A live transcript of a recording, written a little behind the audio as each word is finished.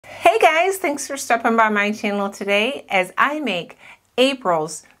guys, thanks for stopping by my channel today as I make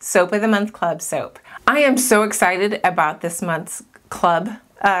April's Soap of the Month Club soap. I am so excited about this month's club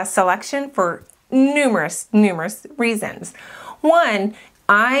selection for numerous reasons. One,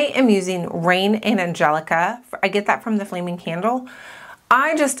 I am using Rain and Angelica. I get that from the Flaming Candle.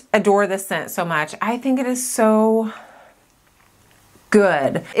 I just adore this scent so much. I think it is so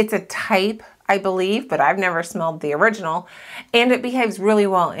good. It's a type, I believe, but I've never smelled the original, and it behaves really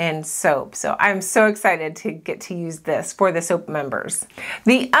well in soap. So I'm so excited to get to use this for the soap members.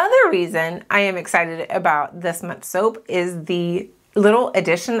 The other reason I am excited about this month's soap is the little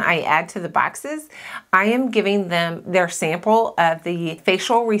addition I add to the boxes. I am giving them their sample of the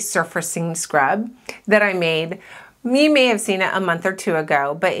facial resurfacing scrub that I made. You may have seen it a month or two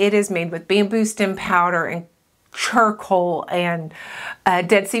ago, but it is made with bamboo stem powder and charcoal and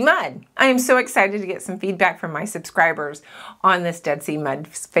Dead Sea mud. I am so excited to get some feedback from my subscribers on this Dead Sea mud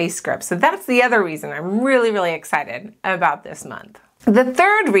face scrub. So that's the other reason I'm really excited about this month. The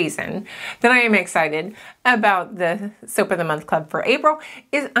third reason that I am excited about the Soap of the Month Club for April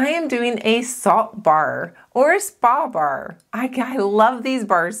is I am doing a salt bar or a spa bar. I love these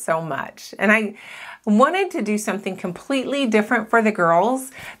bars so much, and I wanted to do something completely different for the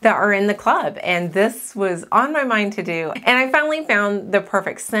girls that are in the club, and this was on my mind to do, and I finally found the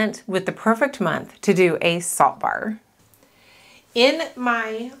perfect scent with the perfect month to do a salt bar. In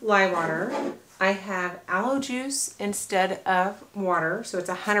my lye water, I have aloe juice instead of water, so it's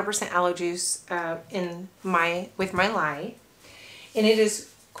 100% aloe juice with my lye, and it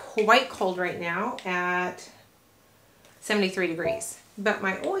is quite cold right now at 73 degrees, but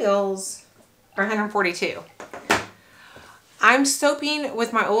my oils are 142. I'm soaping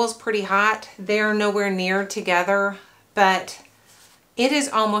with my oils pretty hot. They're nowhere near together, but it is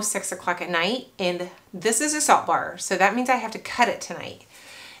almost 6 o'clock at night, and this is a salt bar, so that means I have to cut it tonight.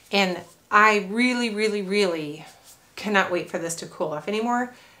 And I really cannot wait for this to cool off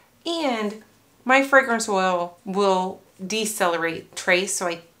anymore. And my fragrance oil will decelerate trace, so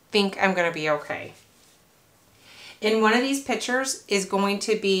I think I'm gonna be okay. In one of these pictures is going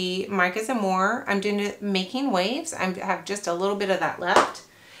to be Mica's Amore. I'm doing it Making Waves. I have just a little bit of that left.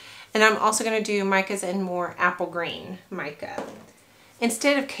 And I'm also gonna do Mica's Amore Apple Green Mica.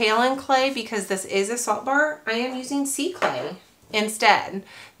 Instead of kaolin clay, because this is a salt bar, I am using sea clay instead.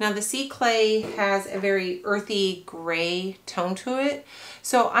 Now the sea clay has a very earthy gray tone to it,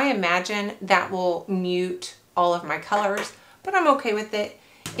 so I imagine that will mute all of my colors, but I'm okay with it.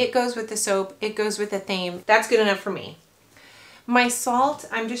 It goes with the soap, it goes with the theme. That's good enough for me. My salt,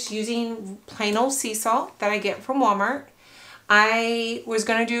 I'm just using plain old sea salt that I get from Walmart. I was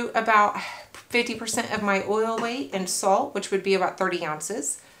gonna do about 50% of my oil weight in salt, which would be about 30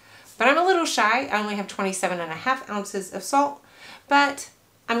 ounces. But I'm a little shy. I only have 27.5 ounces of salt. But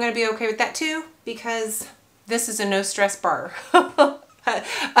I'm going to be okay with that too, because this is a no stress bar.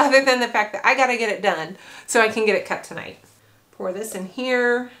 Other than the fact that I got to get it done so I can get it cut tonight. Pour this in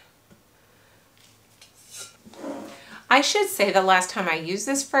here. I should say the last time I used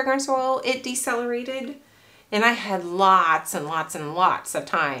this fragrance oil, it decelerated, and I had lots and lots of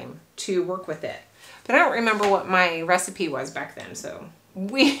time to work with it. But I don't remember what my recipe was back then, so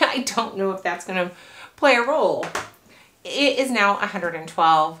I don't know if that's going to play a role. It is now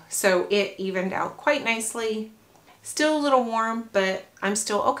 112, so it evened out quite nicely. Still a little warm, but I'm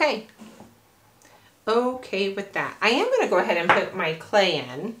still okay. Okay with that. I am going to go ahead and put my clay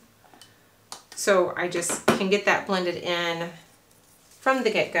in, so I just can get that blended in from the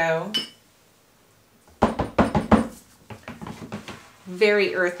get-go.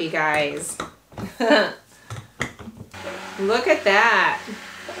 Very earthy, guys. Look at that.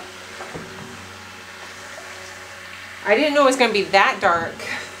 I didn't know it was going to be that dark.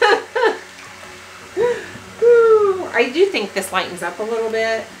 Ooh, I do think this lightens up a little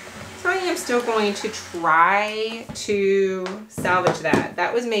bit. So I am still going to try to salvage that.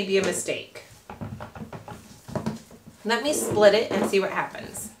 That was maybe a mistake. Let me split it and see what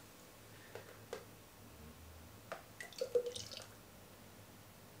happens.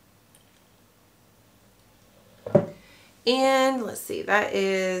 And let's see, that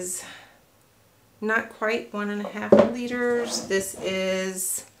is not quite 1.5 liters. This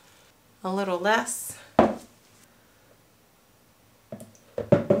is a little less.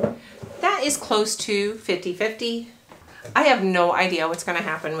 That is close to 50-50. I have no idea what's going to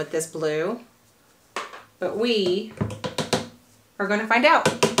happen with this blue, but we are going to find out.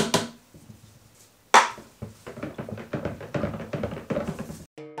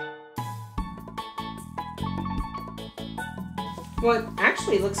 Well, it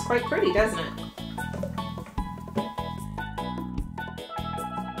actually looks quite pretty, doesn't it?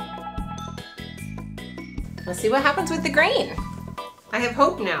 Let's see what happens with the green. I have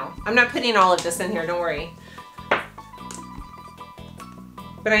hope now. I'm not putting all of this in here, don't worry.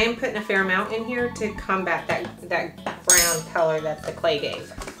 But I am putting a fair amount in here to combat that brown color that the clay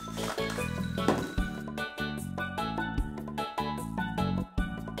gave.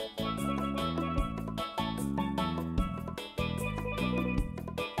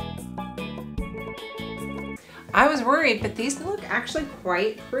 I was worried, but these look actually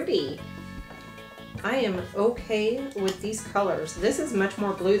quite pretty. I am okay with these colors. This is much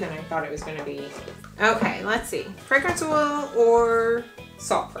more blue than I thought it was going to be. Okay, let's see. Fragrance oil or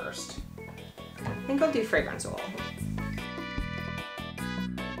salt first? I think I'll do fragrance oil.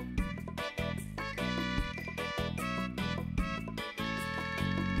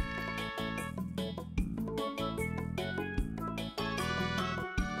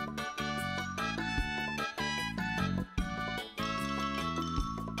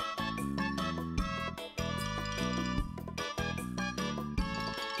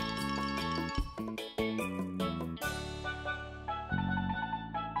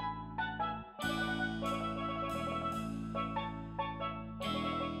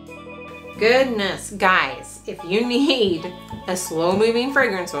 Goodness, guys, if you need a slow-moving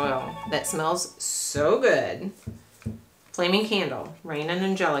fragrance oil that smells so good, Flaming Candle, Rain and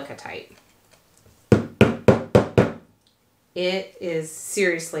Angelica type. It is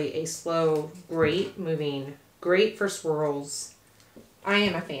seriously a slow, great moving, great for swirls. I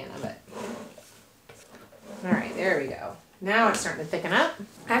am a fan of it. All right, there we go. Now it's starting to thicken up.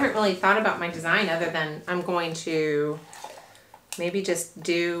 I haven't really thought about my design other than I'm going to maybe just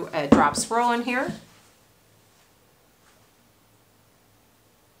do a drop swirl in here.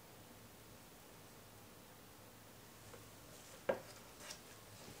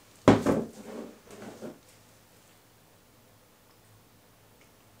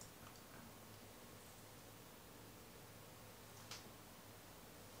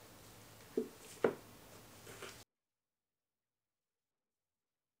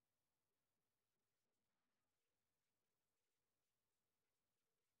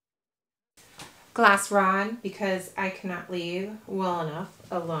 Glass rod, because I cannot leave well enough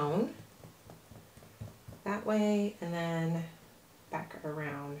alone. That way, and then back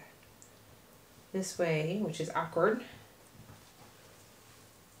around this way, which is awkward.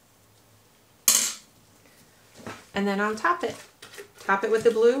 And then I'll top it. Top it with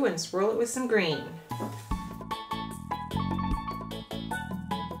the blue and swirl it with some green.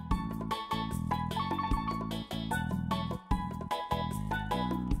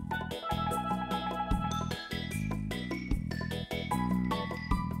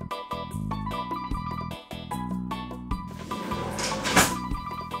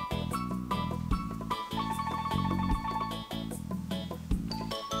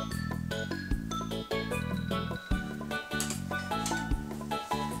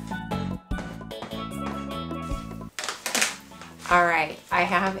 All right, I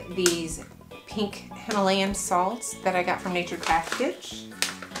have these pink Himalayan salts that I got from Nature Craft Kitchen.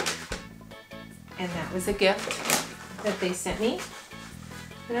 And that was a gift that they sent me.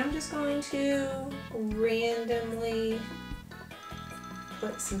 And I'm just going to randomly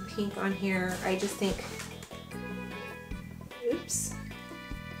put some pink on here. I just think, oops.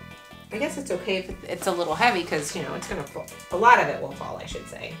 I guess it's okay if it's a little heavy because, you know, it's gonna fall. A lot of it will fall, I should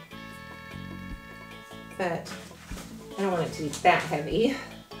say. But I don't want it to be that heavy.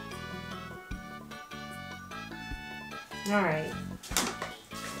 All right.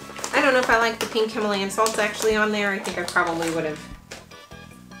 I don't know if I like the pink Himalayan salts actually on there. I think I probably would have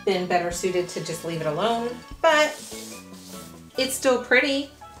been better suited to just leave it alone, but it's still pretty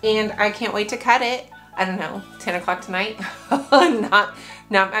and I can't wait to cut it. I don't know, 10 o'clock tonight? Not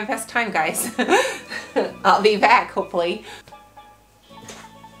my best time, guys. I'll be back, hopefully.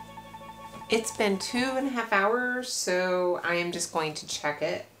 It's been 2.5 hours, so I am just going to check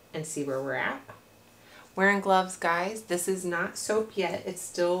it and see where we're at. Wearing gloves, guys. This is not soap yet. It's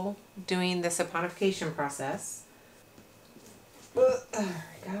still doing the saponification process. There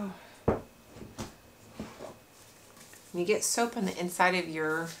we go. When you get soap on the inside of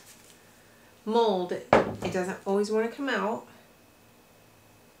your mold, it doesn't always want to come out.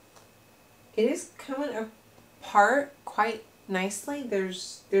 It is coming apart quite nicely.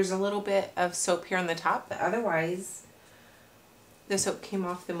 There's a little bit of soap here on the top, but otherwise the soap came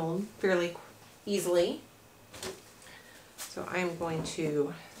off the mold fairly easily. So I'm going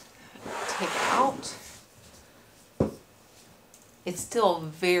to take it out. It's still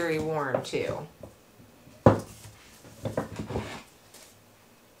very warm too.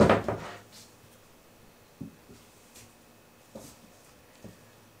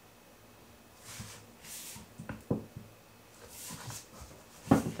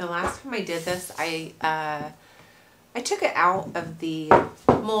 The last time I did this, I took it out of the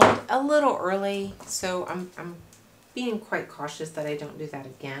mold a little early, so I'm being quite cautious that I don't do that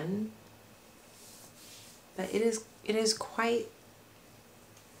again. But it is quite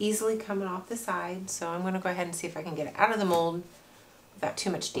easily coming off the side, so I'm going to go ahead and see if I can get it out of the mold without too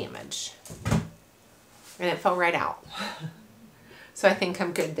much damage. And it fell right out. So I think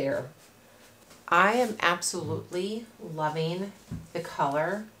I'm good there. I am absolutely loving the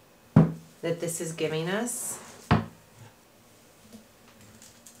color that this is giving us.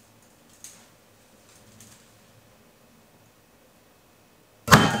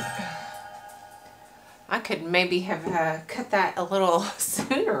 I could maybe have cut that a little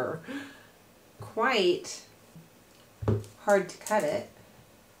sooner. Quite hard to cut it.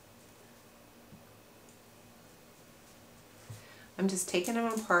 I'm just taking them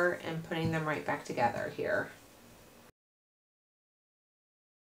apart and putting them right back together here.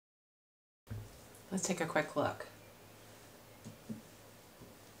 Let's take a quick look.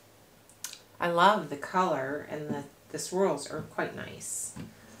 I love the color, and the swirls are quite nice.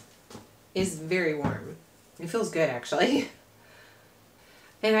 It's very warm. It feels good actually.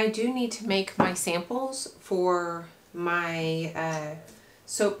 And I do need to make my samples for my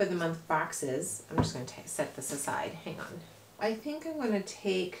soap of the month boxes. I'm just going to set this aside. Hang on. I think I'm going to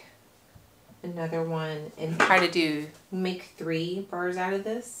take another one and try to make 3 bars out of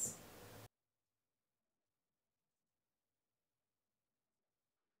this.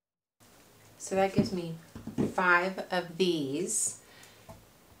 So that gives me 5 of these.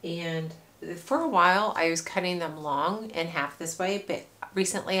 And for a while I was cutting them long and half this way, but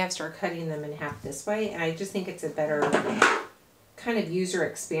recently I've started cutting them in half this way, and I just think it's a better kind of user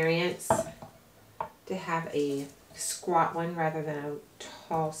experience to have a squat one rather than a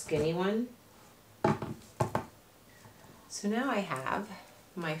tall skinny one. So now I have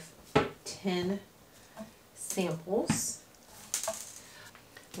my 10 samples.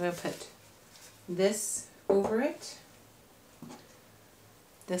 I'm going to put this over it.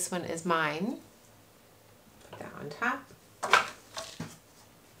 This one is mine. Put that on top.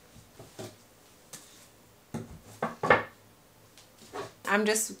 I'm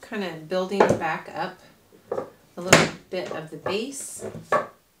just kind of building back up a little bit of the base.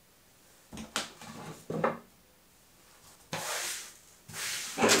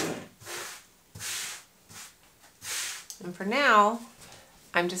 And for now,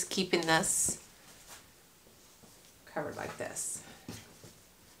 I'm just keeping this covered like this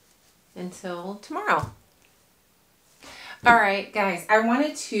until tomorrow. All right, guys, I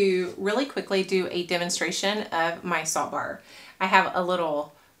wanted to really quickly do a demonstration of my salt bar. I have a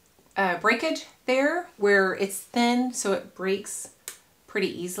little breakage there where it's thin, so it breaks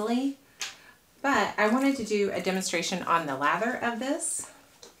pretty easily. But I wanted to do a demonstration on the lather of this.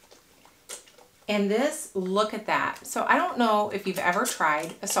 And this, look at that. So I don't know if you've ever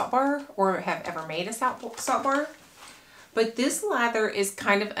tried a salt bar or have ever made a salt bar, but this lather is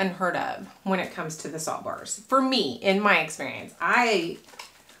kind of unheard of when it comes to the salt bars. For me, in my experience, I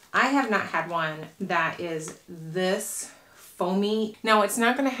have not had one that is this foamy. Now it's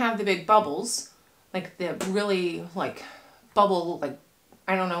not going to have the big bubbles, like the really like bubble, like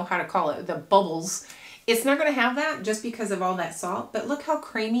I don't know how to call it, the bubbles. It's not going to have that just because of all that salt, but look how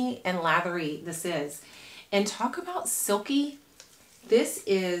creamy and lathery this is. And talk about silky. This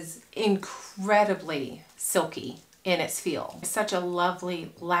is incredibly silky in its feel. It's such a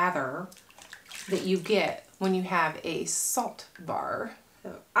lovely lather that you get when you have a salt bar.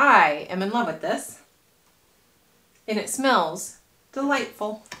 So I am in love with this. And it smells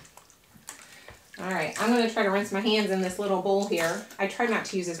delightful. All right, I'm going to try to rinse my hands in this little bowl here. I tried not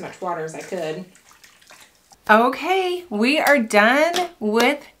to use as much water as I could. Okay, we are done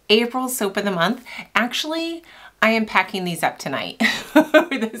with April's soap of the month. Actually, I am packing these up tonight.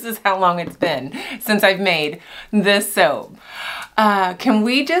 This is how long it's been since I've made this soap. Can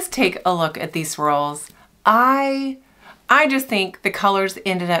we just take a look at these swirls? I just think the colors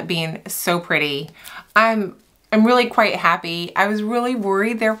ended up being so pretty. I'm really quite happy. I was really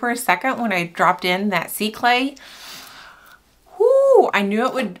worried there for a second when I dropped in that sea clay. Whoo, I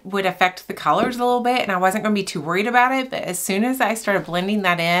knew it would affect the colors a little bit and I wasn't going to be too worried about it, but as soon as I started blending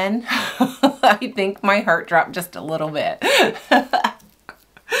that in, I think my heart dropped just a little bit.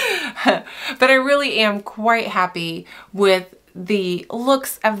 But I really am quite happy with the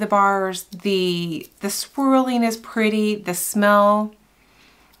looks of the bars. The swirling is pretty, the smell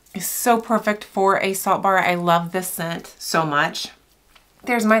is so perfect for a salt bar. I love this scent so much.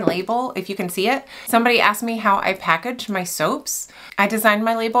 There's my label, if you can see it. Somebody asked me how I package my soaps. I designed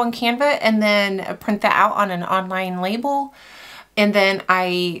my label in Canva and then print that out on an online label. And then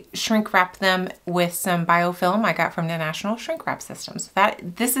I shrink wrap them with some biofilm I got from the National Shrink Wrap Systems.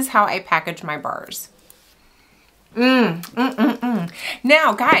 This is how I package my bars.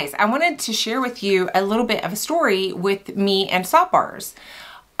 Now, guys, I wanted to share with you a little bit of a story with me and salt bars.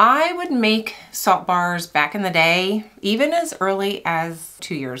 I would make salt bars back in the day, even as early as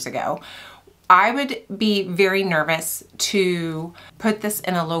 2 years ago. I would be very nervous to put this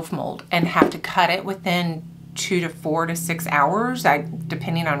in a loaf mold and have to cut it within 2 to 4 to 6 hours,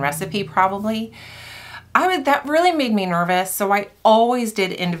 depending on recipe probably. That really made me nervous, so I always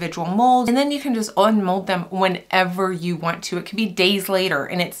did individual molds, and then you can just unmold them whenever you want to. It could be days later,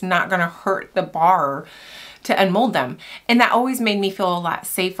 and it's not gonna hurt the bar to unmold them. And that always made me feel a lot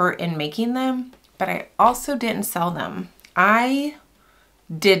safer in making them, but I also didn't sell them. I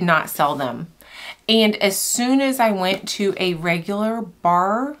did not sell them. And as soon as I went to a regular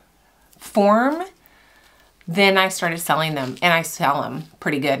bar form, then I started selling them, and I sell them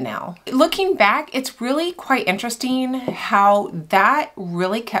pretty good now. Looking back, it's really quite interesting how that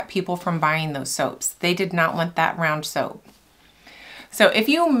really kept people from buying those soaps. They did not want that round soap. So if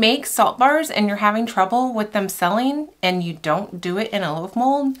you make salt bars and you're having trouble with them selling and you don't do it in a loaf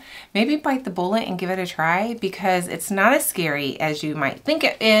mold, maybe bite the bullet and give it a try, because it's not as scary as you might think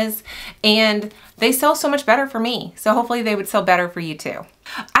it is, and they sell so much better for me. So hopefully they would sell better for you too.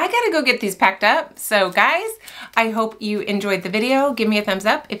 I gotta go get these packed up. So guys, I hope you enjoyed the video. Give me a thumbs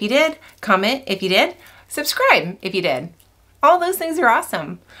up if you did, comment if you did, subscribe if you did. All those things are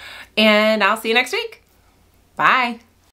awesome. And I'll see you next week. Bye.